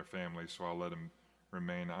from their family, so I'll let them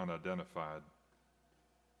remain unidentified.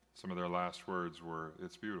 Some of their last words were,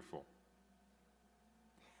 "It's beautiful."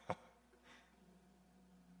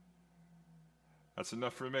 That's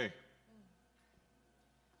enough for me.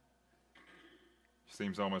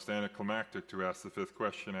 Seems almost anticlimactic to ask the fifth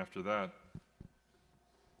question after that.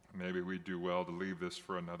 Maybe we'd do well to leave this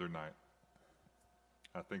for another night.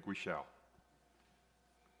 I think we shall.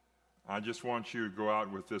 I just want you to go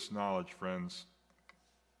out with this knowledge, friends.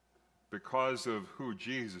 Because of who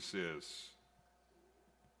Jesus is,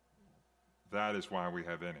 That is why we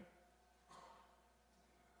have any.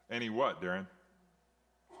 Any what, Darin?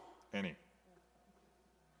 Any.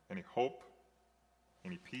 Any hope?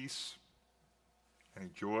 Any peace? Any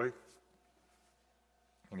joy?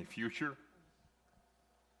 Any future?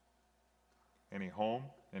 Any home?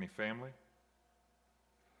 Any family?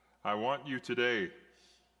 I want you today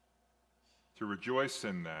to rejoice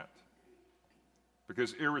in that,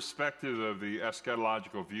 because irrespective of the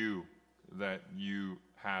eschatological view that you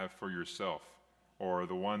have for yourself, or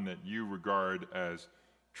the one that you regard as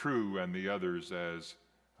true and the others as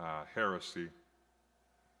heresy,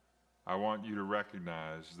 I want you to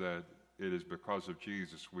recognize that it is because of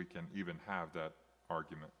Jesus we can even have that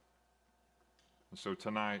argument. And so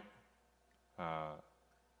tonight,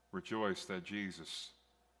 rejoice that Jesus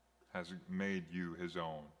has made you his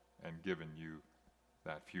own and given you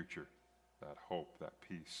that future, that hope, that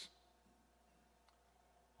peace.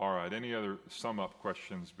 All right, any other sum-up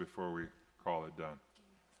questions before we call it done?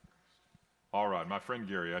 All right, my friend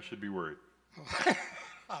Gary, I should be worried.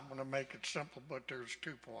 I'm going to make it simple, but there's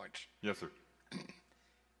 2 points. Yes, sir.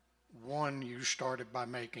 One, you started by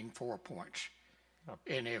making 4 points. Oh.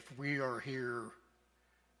 And if we are here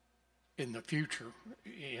in the future,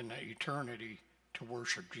 in eternity, to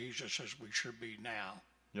worship Jesus as we should be now.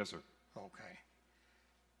 Yes, sir. Okay.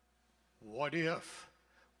 What if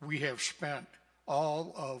we have spent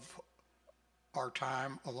all of our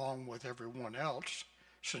time, along with everyone else,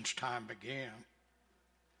 since time began,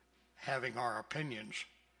 having our opinions?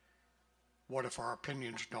 What if our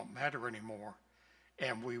opinions don't matter anymore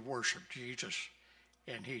and we worship Jesus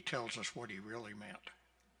and he tells us what he really meant?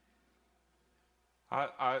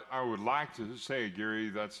 I would like to say, Gary,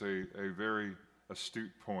 that's a very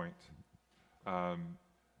astute point.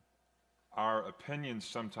 Our opinions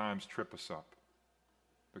sometimes trip us up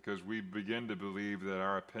because we begin to believe that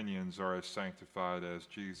our opinions are as sanctified as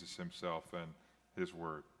Jesus himself and his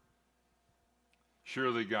word.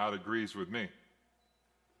 Surely God agrees with me.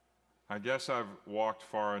 I guess I've walked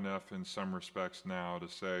far enough in some respects now to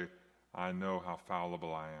say I know how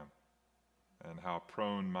fallible I am and how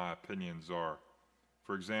prone my opinions are.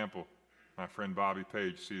 For example, my friend Bobby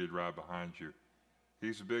Page, seated right behind you,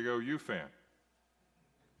 he's a big OU fan.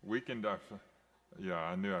 We can, yeah,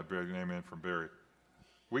 I knew I'd better name in from Barry.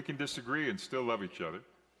 We can disagree and still love each other.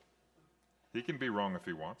 He can be wrong if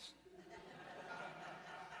he wants.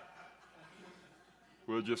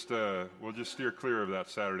 We'll just steer clear of that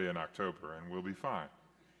Saturday in October, and we'll be fine.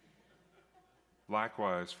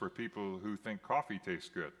 Likewise, for people who think coffee tastes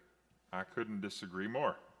good, I couldn't disagree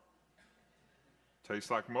more.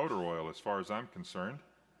 Tastes like motor oil as far as I'm concerned.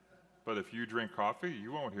 But if you drink coffee,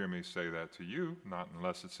 you won't hear me say that to you, not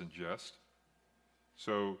unless it's in jest.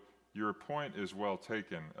 So your point is well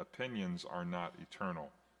taken. Opinions are not eternal.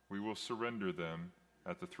 We will surrender them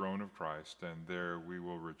at the throne of Christ, and there we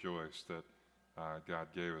will rejoice that God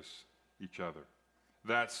gave us each other.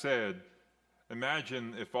 That said,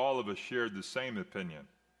 imagine if all of us shared the same opinion.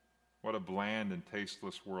 What a bland and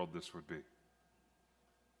tasteless world this would be.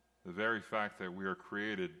 The very fact that we are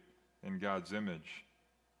created in God's image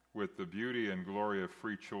with the beauty and glory of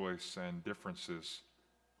free choice and differences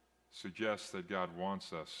suggests that God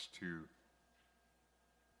wants us to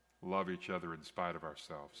love each other in spite of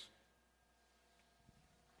ourselves.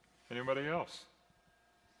 Anybody else?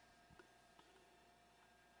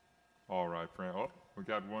 All right, friend. Oh, we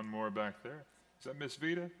got one more back there. Is that Miss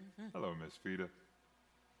Vita? Mm-hmm. Hello, Miss Vita.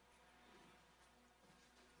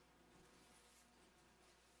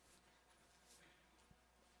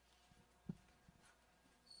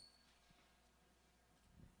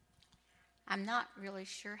 I'm not really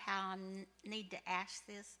sure how I need to ask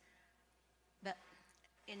this, but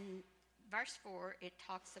in verse 4, it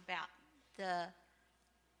talks about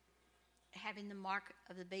having the mark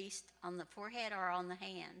of the beast on the forehead or on the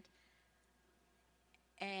hand.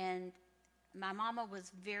 And my mama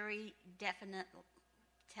was very definite,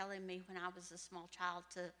 telling me when I was a small child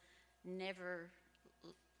to never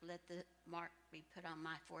let the mark be put on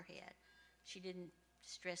my forehead. She didn't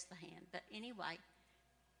stress the hand. But anyway,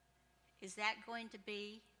 is that going to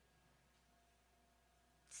be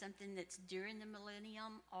something that's during the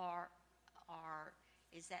millennium, or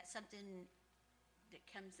is that something that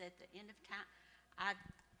comes at the end of time?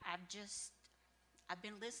 I've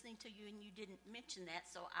been listening to you, and you didn't mention that,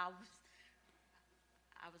 so I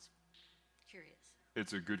was curious.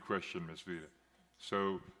 It's a good question, Ms. Vita.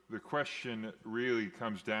 So the question really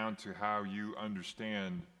comes down to how you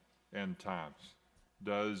understand end times.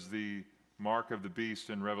 Does the mark of the beast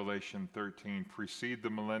in Revelation 13 precede the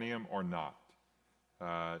millennium or not?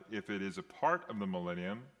 If it is a part of the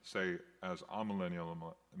millennium, say as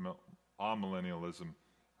amillennialism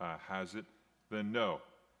has it, then no,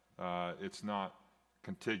 it's not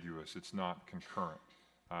contiguous, it's not concurrent.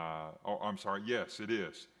 Yes, it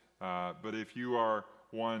is. But if you are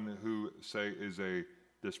one who, say, is a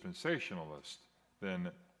dispensationalist, then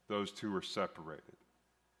those two are separated.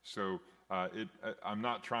 So I'm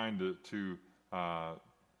not trying to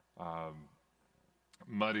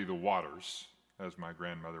muddy the waters, as my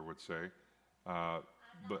grandmother would say. I'm not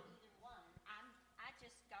But either one. I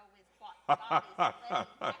just go with what God is letting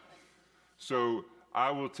happen. so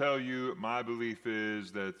I will tell you, my belief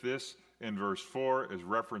is that this, in verse 4, is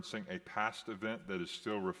referencing a past event that is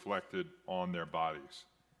still reflected on their bodies.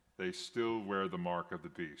 They still wear the mark of the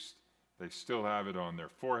beast. They still have it on their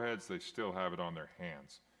foreheads. They still have it on their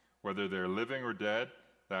hands. Whether they're living or dead,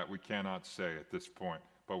 that we cannot say at this point.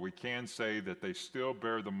 But we can say that they still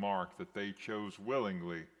bear the mark that they chose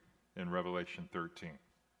willingly in Revelation 13.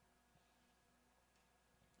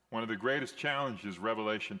 One of the greatest challenges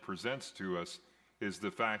Revelation presents to us is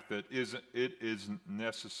the fact that it isn't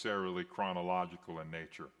necessarily chronological in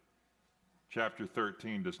nature. Chapter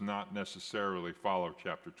 13 does not necessarily follow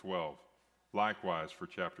chapter 12. Likewise for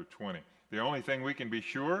chapter 20. The only thing we can be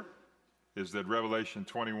sure is that Revelation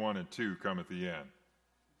 21 and 2 come at the end.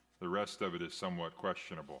 The rest of it is somewhat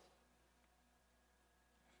questionable.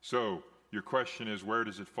 So, your question is, where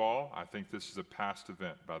does it fall? I think this is a past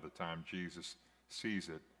event by the time Jesus sees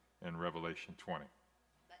it in Revelation 20.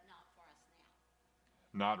 But not for us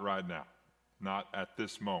now. Not right now. Not at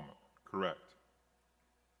this moment. Correct.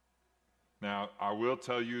 Now, I will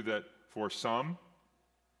tell you that for some,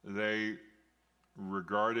 they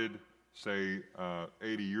regarded, say,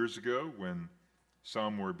 80 years ago when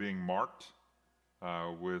some were being marked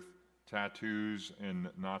with tattoos in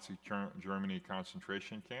Nazi Germany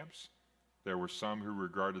concentration camps. There were some who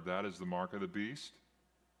regarded that as the mark of the beast,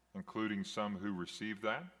 including some who received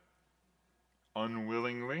that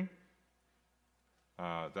unwillingly.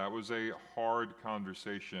 That was a hard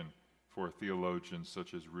conversation for theologians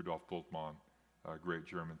such as Rudolf Bultmann, a great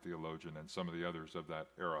German theologian, and some of the others of that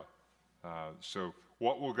era. So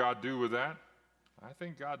what will God do with that? I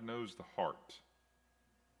think God knows the heart.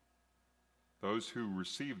 Those who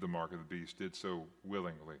received the mark of the beast did so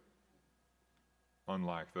willingly,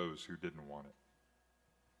 unlike those who didn't want it.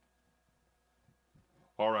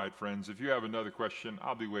 All right, friends, if you have another question,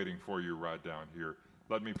 I'll be waiting for you right down here.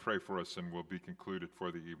 Let me pray for us and we'll be concluded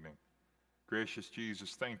for the evening. Gracious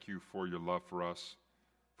Jesus, thank you for your love for us,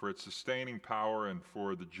 for its sustaining power, and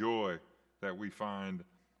for the joy that we find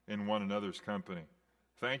in one another's company.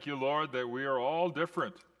 Thank you, Lord, that we are all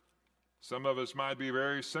different. Some of us might be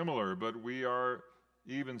very similar, but we are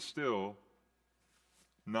even still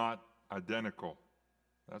not identical.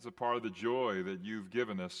 That's a part of the joy that you've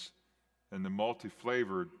given us and the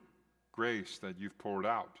multi-flavored grace that you've poured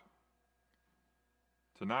out.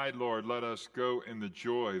 Tonight, Lord, let us go in the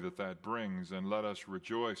joy that that brings, and let us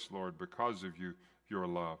rejoice, Lord, because of your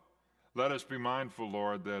love. Let us be mindful,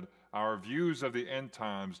 Lord, that our views of the end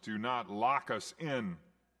times do not lock us in.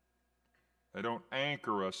 They don't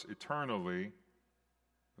anchor us eternally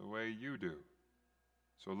the way you do.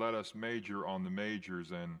 So let us major on the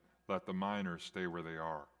majors and let the minors stay where they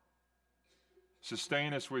are.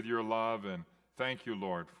 Sustain us with your love, and thank you,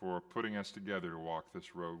 Lord, for putting us together to walk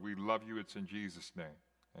this road. We love you. It's in Jesus' name.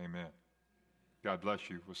 Amen. God bless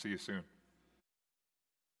you. We'll see you soon.